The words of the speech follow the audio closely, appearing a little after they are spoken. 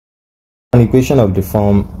An equation of the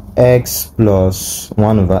form x plus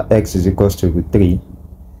 1 over x is equals to root 3.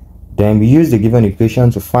 Then we use the given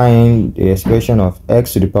equation to find the expression of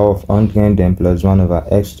x to the power of 100 then plus 1 over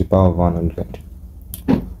x to the power of 100.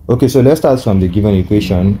 Okay, so let's start from the given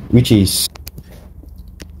equation, which is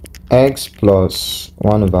x plus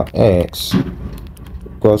 1 over x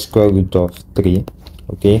equals square root of 3.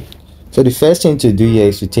 Okay, so the first thing to do here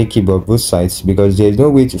is to take cube of both sides, because there is no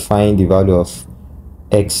way to find the value of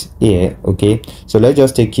x here. Okay, so let's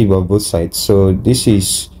just take cube of both sides. So this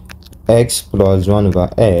is x plus 1 over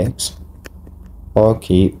x,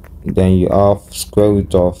 okay, then you have square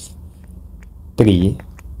root of 3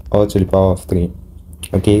 all to the power of 3.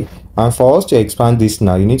 Okay, and for us to expand this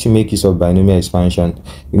now, you need to make use of binomial expansion.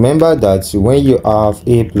 Remember that when you have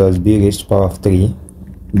a plus b raised to the power of 3,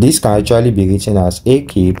 this can actually be written as a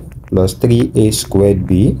cube plus 3a squared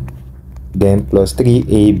b, then plus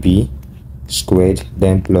 3ab squared,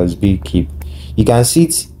 then plus b cube. You can see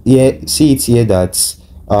it here that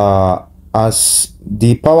as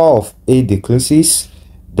the power of a decreases,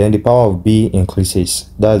 then the power of b increases.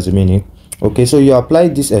 That's the meaning. Okay, so you apply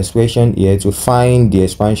this expression here to find the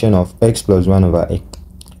expansion of x plus 1 over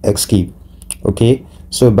x cube. Okay,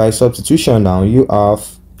 so by substitution now, you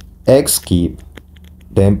have x cube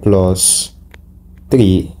then plus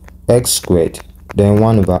 3x squared then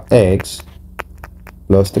 1 over x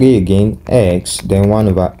plus 3 again x then 1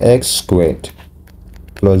 over x squared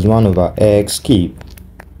plus 1 over x cube.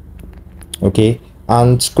 Okay,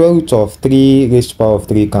 and square root of 3 raised to the power of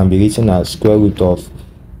 3 can be written as square root of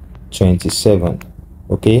 27.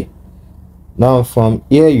 Okay, now from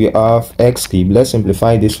here you have x cube. Let's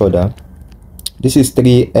simplify this further. This is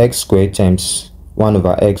 3x squared times 1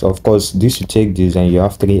 over x. Of course, this you take this and you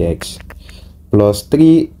have 3x plus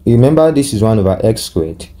 3. Remember, this is 1 over x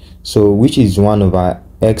squared, so which is 1 over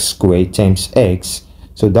x squared times x,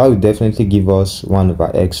 so that will definitely give us 1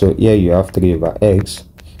 over x. So here you have 3 over x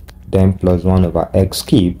then plus 1 over x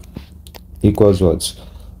cube equals what?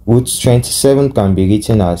 Root 27 can be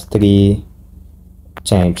written as 3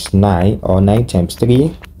 times 9 or 9 times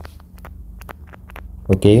 3.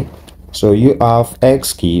 Okay, so you have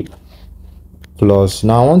x cube plus,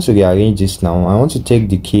 now I want to rearrange this. Now I want to take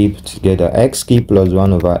the cube together, x cube plus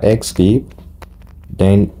 1 over x cube.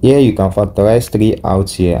 Then here you can factorize 3 out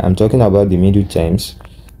here. I'm talking about the middle terms,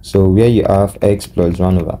 so where you have x plus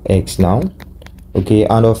 1 over x now. Okay,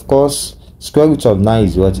 and of course square root of 9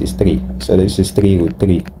 is what? Is 3, so this is 3 root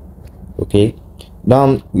 3. Okay,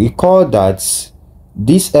 now recall that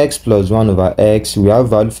this x plus 1 over x, we have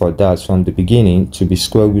value for that from the beginning to be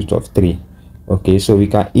square root of 3. Okay, so we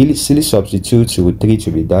can easily substitute root 3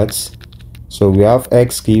 to be that. So we have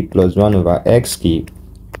x cube plus 1 over x cube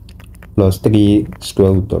plus 3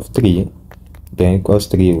 square root of 3 then equals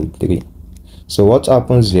 3 root 3. So what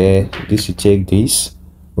happens here, this you take this.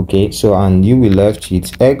 Okay, so and you will left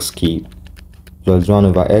with x cube plus 1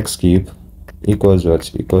 over x cube equals what?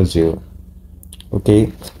 Equals 0.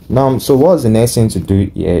 Okay, now so what's the next thing to do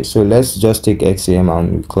here? So let's just take xam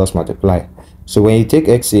and we cross multiply. So when you take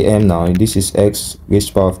xam now, this is x raised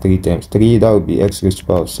to the power of 3 times 3, that would be x raised to the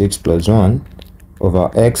power of 6 plus 1 over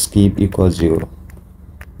x cube equals 0.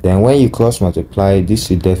 Then when you cross multiply, this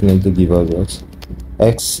will definitely give us what?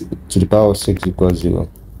 X to the power of 6 equals 0.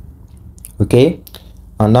 Okay,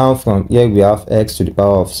 and now from here we have x to the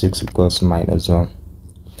power of 6 equals minus 1.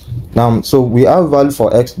 Now, so we have value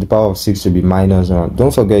for x to the power of 6 to be minus 1.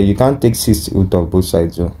 Don't forget, you can't take 6 root of both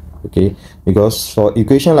sides though. Okay, because for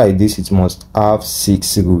equation like this it must have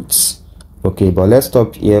 6 roots. Okay, but let's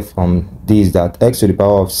stop here from this, that x to the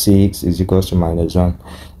power of 6 is equals to minus 1.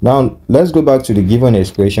 Now let's go back to the given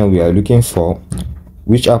expression we are looking for,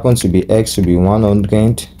 which happens to be x to be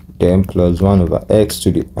 100 then plus 1 over x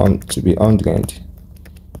to be 100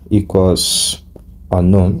 equals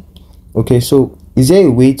unknown. Okay, so is there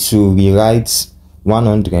a way to rewrite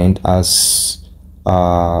 100 as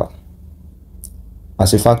a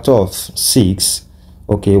factor of 6?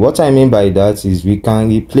 Okay, what I mean by that is we can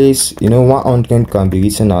replace, 100 can be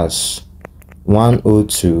written as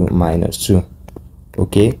 102 minus 2.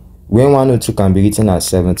 Okay, when 102 can be written as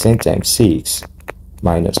 17 times 6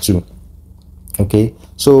 minus 2. Okay,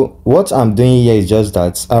 so what I'm doing here is just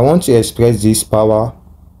that I want to express this power,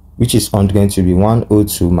 which is 100, to be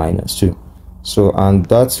 102 minus 2. So, and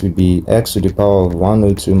that will be x to the power of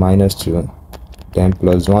 102 minus 2 then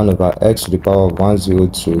plus 1 over x to the power of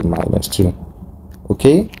 102 minus 2.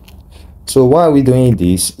 Okay, so why are we doing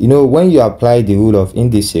this? When you apply the rule of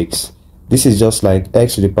indices, this is just like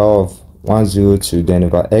x to the power of 102 then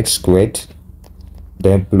over x squared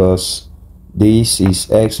then plus this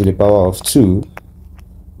is x to the power of 2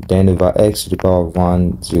 then over x to the power of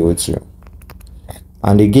 102.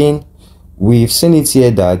 And again, we've seen it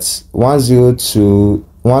here that 102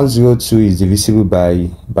 is divisible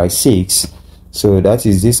by 6, so that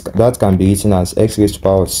is this, that can be written as x raised to the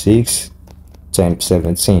power of 6 times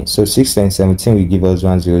 17. So 6 times 17 will give us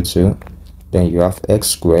 102. Then you have x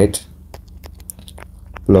squared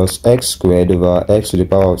plus x squared over x to the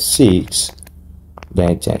power of 6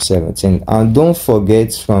 then times 17. And don't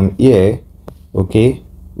forget from here, okay,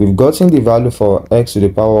 we've gotten the value for x to the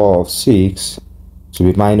power of 6 to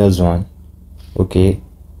be minus 1. Okay,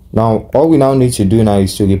 now all we now need to do now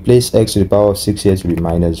is to replace x to the power of 6 here to be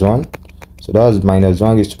minus 1. So that was minus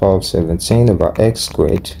 1 raised to the power of 17 over x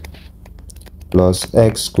squared plus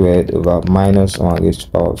x squared over minus 1 raised to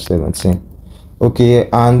the power of 17. Okay,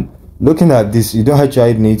 and looking at this, you don't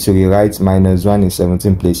actually need to rewrite minus 1 in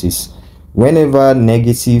 17 places. Whenever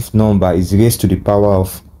negative number is raised to the power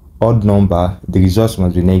of odd number, the result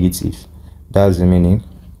must be negative. That's the meaning.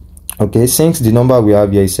 Okay, since the number we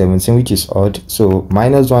have here is 17, which is odd, so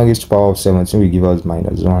minus 1 raised to the power of 17 will give us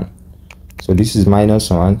minus 1. So this is minus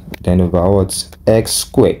 1, then over what? X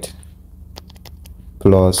squared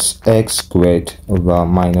plus x squared over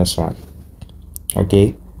minus 1.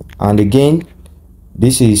 Okay, and again,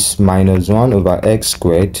 this is minus 1 over x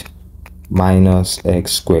squared minus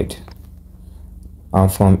x squared.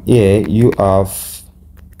 And from here, you have,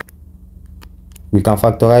 we can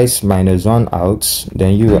factorize minus 1 out,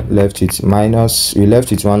 then you left it minus, you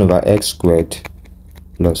left it 1 over x squared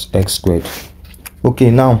plus x squared. Okay,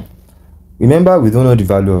 now remember, we don't know the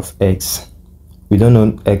value of x, we don't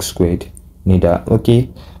know x squared neither. Okay,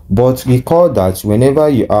 but recall that whenever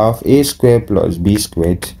you have a squared plus b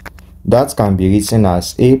squared, that can be written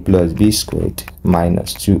as a plus b squared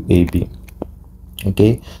minus 2ab.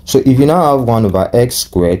 Okay, so if you now have 1 over x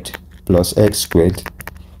squared plus x squared,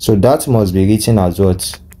 so that must be written as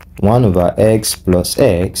what? 1 over x plus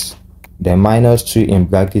x, then minus 2 in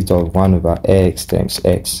bracket of 1 over x times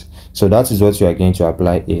x. So that is what you are going to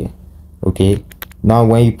apply here. Okay, now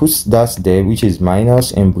when you put that there, which is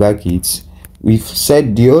minus in brackets, we've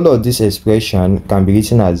said the whole of this expression can be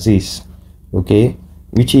written as this, okay,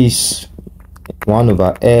 which is 1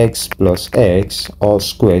 over x plus x all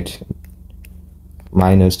squared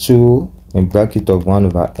minus 2 in bracket of 1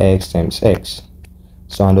 over x times x.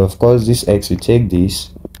 So, and of course this x will take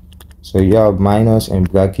this, so you have minus in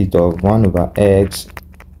bracket of 1 over x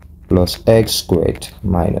plus x squared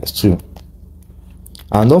minus 2.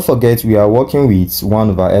 And don't forget, we are working with 1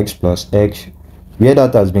 over x plus x, where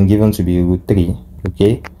that has been given to be root 3.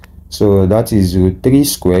 Okay, so that is root 3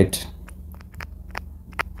 squared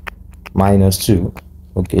minus 2.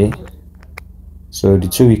 Okay, so the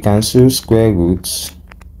 2 we cancel square roots,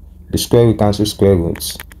 the square we cancel square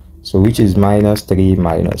roots, so which is minus 3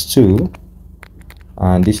 minus 2,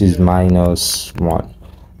 and this is minus 1.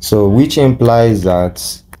 So which implies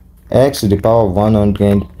that x to the power of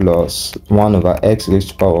 100 plus 1 over x raised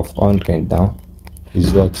to the power of 100 down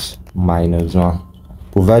is what? Minus 1,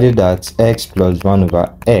 provided that x plus 1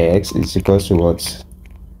 over x is equal to what?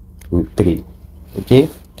 Root 3. Okay,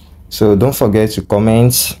 so don't forget to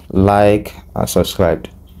comment, like and subscribe.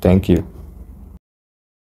 Thank you.